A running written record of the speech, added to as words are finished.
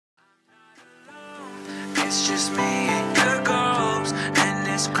It's just me and your ghost, and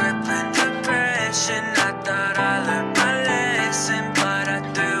this crippling depression. I thought I learned my lesson, but I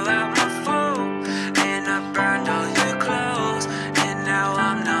threw out my phone, and I burned all your clothes, and now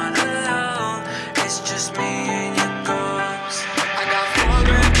I'm not alone. It's just me and your ghost. I got 4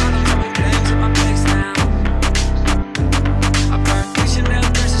 red bottles, I've been playing to my place now. I burned 3 Chanel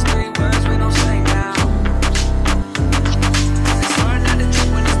dresses, 3 words we don't say now. It's hard not to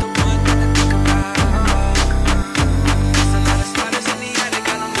drink when it's the one thing I think about. There's a lot of spiders in the attic,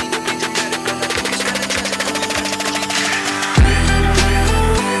 I don't mean to be dramatic, but I think it's kinda tragic when we watch it keep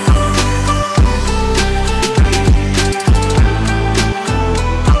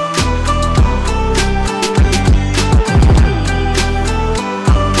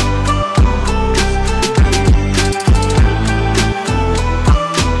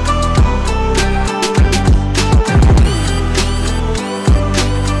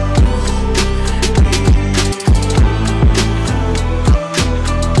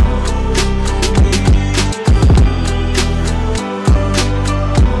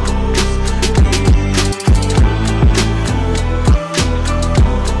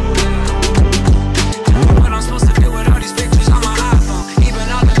what I'm supposed to do with all these pictures on my iPhone, even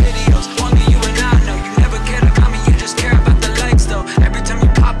all the videos. Only you and I know. You never cared about me, you just care about the likes though. Every time you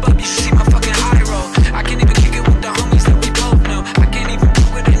pop up, you see my fucking high roll. I can't even kick it with the homies that we both know. I can't even pick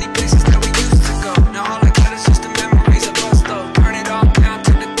with any places that we used to go. Now all I got is just the memories of us though. Burn it all down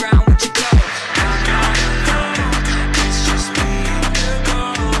to the ground with your clothes. It's just me and your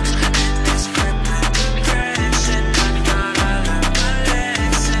ghost, and this crippling depression. I thought I learned my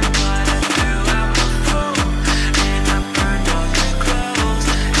lesson, but I threw out my phone, and I burned all your clothes,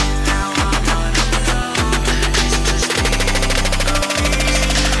 and now I'm not alone. It's just me and your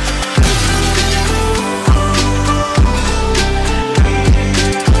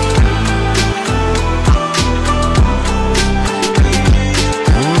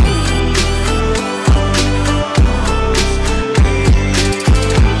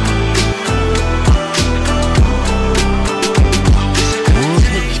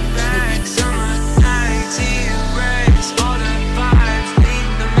back summer nights, erase all the vibes,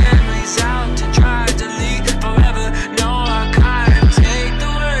 leave the memories out to dry, delete forever, no archive. Take the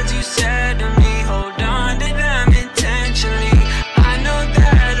words you said to me, hold on to them intentionally. I know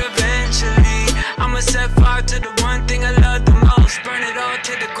that eventually I'ma set fire to the one thing I love the most, burn it all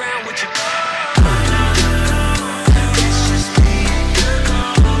to the ground with your It's just me and your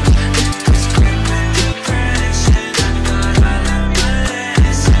ghost, this crippling depression. I thought I learned my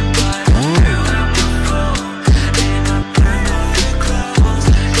lesson, but I threw out my phone, and I burned all your clothes,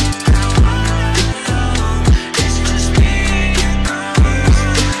 and now I'm not alone. It's just me and your ghost.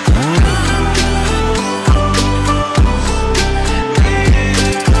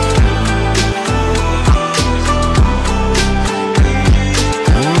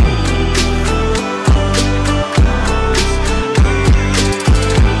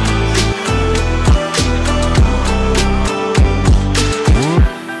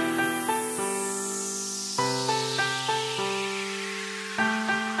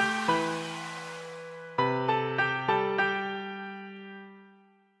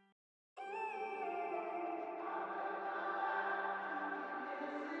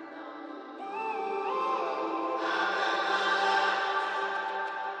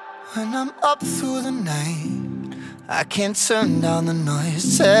 When I'm up through the night, I can't turn down the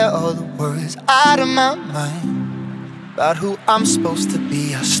noise, tear all the worries out of my mind about who I'm supposed to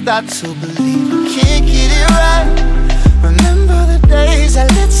be. I start to believe I can't get it right. Remember the days I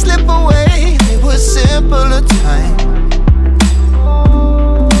let slip away, they were simpler times.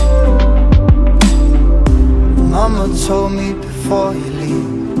 Mama told me before you leave,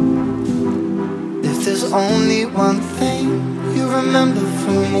 if there's only one thing you remember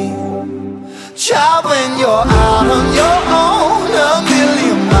from me, child, when you're out on your own, a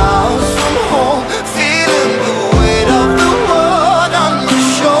million miles from home, feeling the weight of the world on your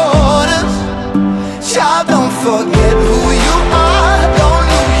shoulders. Child, don't forget who you are, don't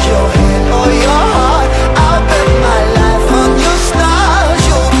lose your head or your heart. I'll bet my life on your stars,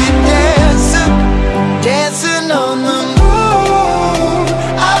 you'll be dancing, dancing on the moon.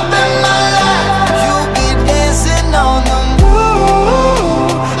 I'll bet my life you'll be dancing on the moon.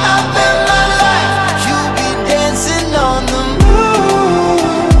 I'll bet my life you'll be dancing on the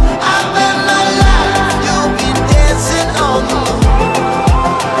moon. I'll bet my life you'll be dancing on the moon.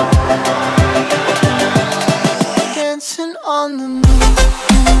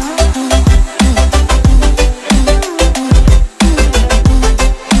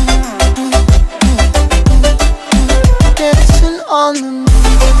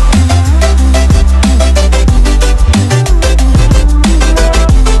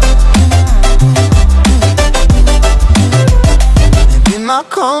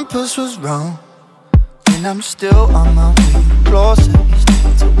 compass was wrong, and I'm still on my way closer each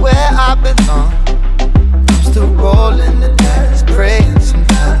day to where I belong. I'm still rolling the dice, praying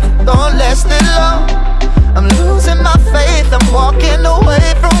sometimes it don't last it long. I'm losing my faith, I'm walking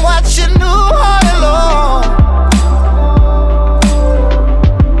away from what you knew all along.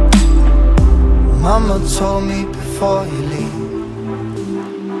 Mama told me before you leave,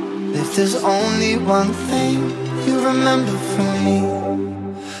 if there's only one thing you remember from me,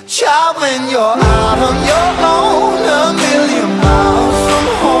 child, when you're out on your own, a million miles from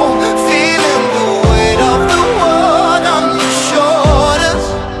home, feeling the weight of the world on your shoulders.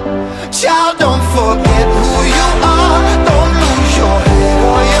 Child, don't forget who you are, don't lose your head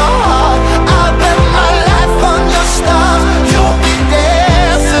or your heart. I bet my life on your stars, you'll be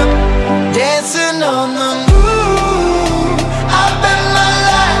dancing, dancing on the moon. I bet my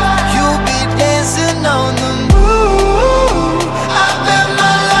life, you'll be dancing on the moon. I bet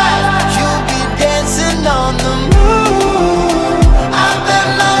my life, you'll be dancing on the moon. I bet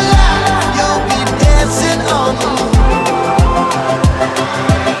my life, you'll be dancing on the moon.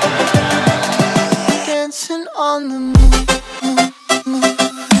 Dancing on the moon.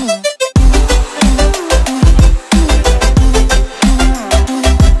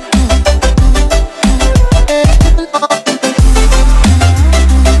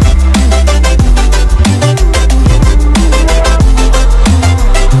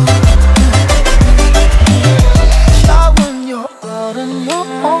 Child, when you're out on your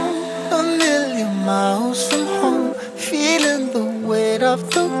own, a million miles from home, feeling the weight of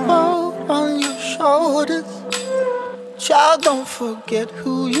the world on your shoulders. Child, don't forget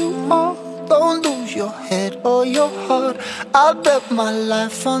who you are, don't lose your head or your heart. I'll bet my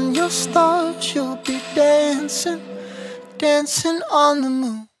life on your stars, you'll be dancing, dancing on the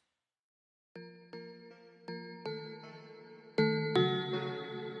moon.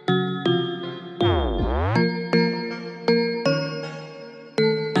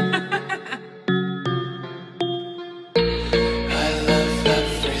 I love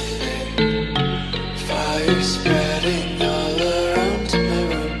everything. Fire spreading all around my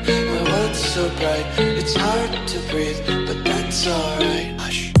room. My world's so bright, it's hard to breathe, but that's alright.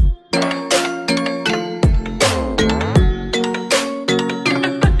 Hush.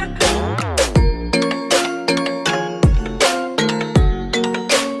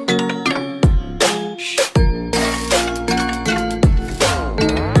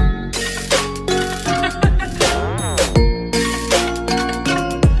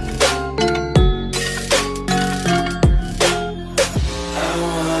 I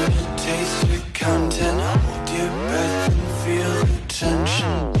wanna taste the content, hold your breath and feel the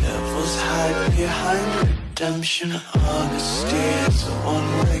tension. Devils hide behind redemption. Honesty is a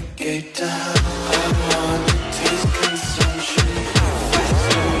one-way gate to hell. I wanna taste consumption.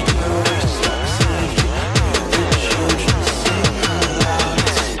 Through your steps and hear the children sing aloud.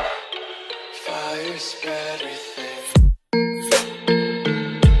 Fire spread everything.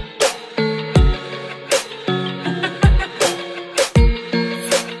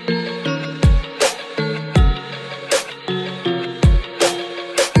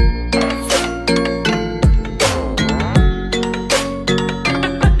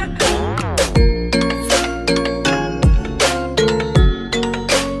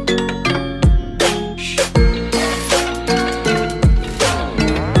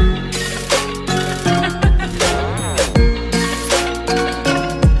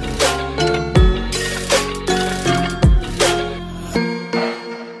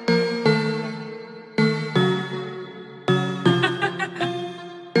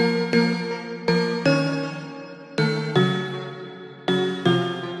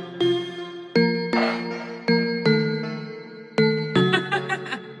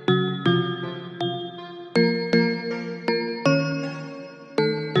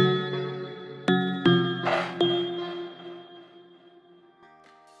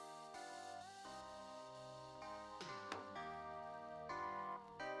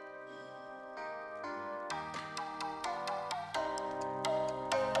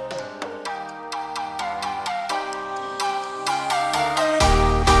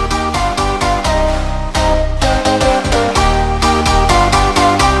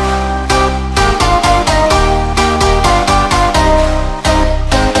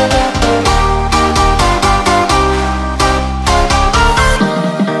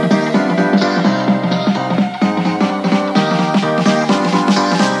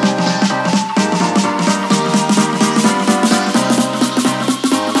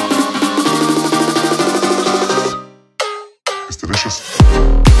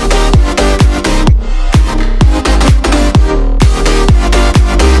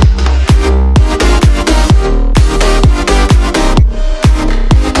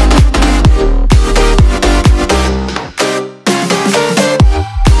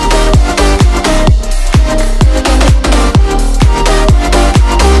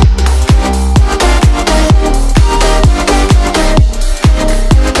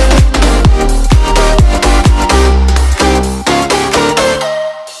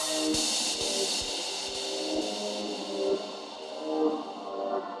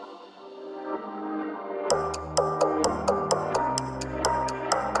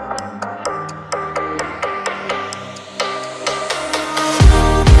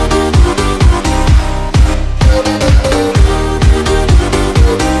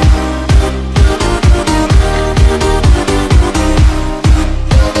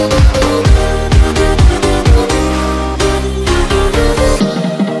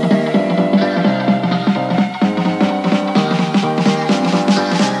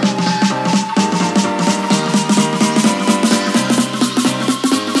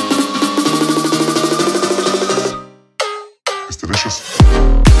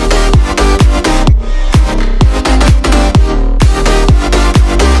 delicious.